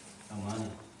 The money.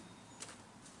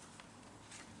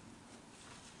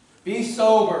 Be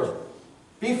sober.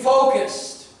 Be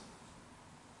focused.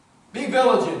 Be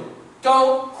vigilant.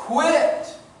 Don't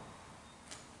quit.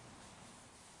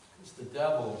 Because the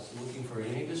devil's looking for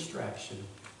any distraction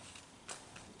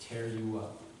to tear you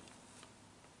up.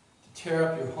 To tear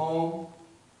up your home.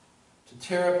 To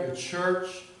tear up your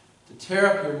church. To tear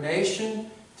up your nation.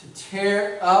 To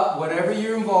tear up whatever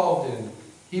you're involved in.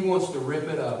 He wants to rip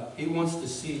it up. He wants to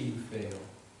see you fail.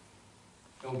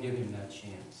 Don't give him that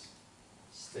chance.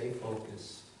 Stay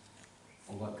focused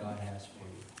on what God has for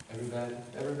you. Everybody,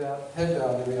 head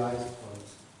bowed, every eyes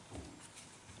closed.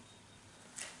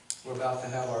 We're about to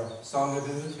have our song of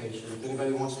invitation. If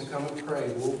anybody wants to come and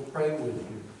pray, we'll pray with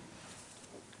you.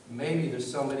 Maybe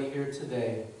there's somebody here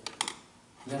today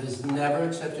that has never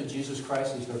accepted Jesus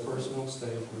Christ as their personal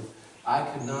Savior. I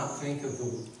could not think of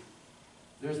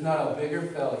there's not a bigger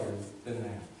failure than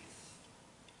that.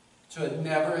 To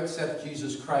never accept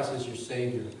Jesus Christ as your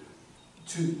Savior.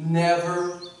 To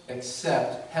never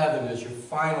accept heaven as your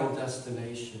final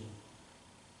destination.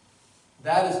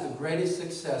 That is the greatest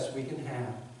success we can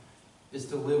have, is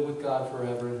to live with God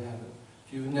forever in heaven.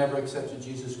 If you've never accepted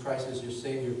Jesus Christ as your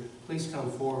Savior, please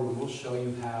come forward and we'll show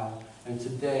you how. And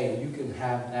today you can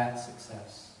have that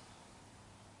success.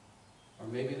 Or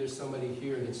maybe there's somebody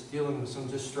here that's dealing with some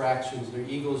distractions. Their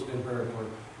ego's been hurt,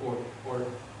 or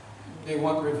they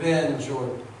want revenge,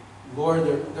 or Lord,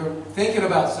 they're thinking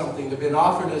about something. They've been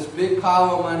offered this big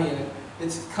pile of money, and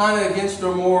it's kind of against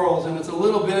their morals, and it's a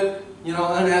little bit,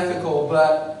 unethical,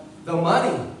 but the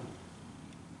money.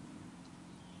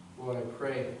 Lord, I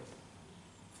pray,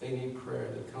 if they need prayer,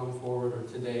 they come forward, or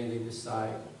today they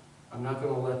decide, I'm not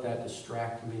going to let that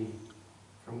distract me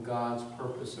from God's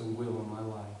purpose and will in my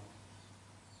life.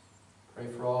 Pray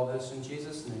for all this in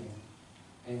Jesus' name.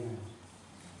 Amen.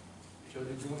 Joe,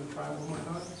 did you want to try one more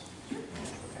time?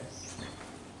 Okay.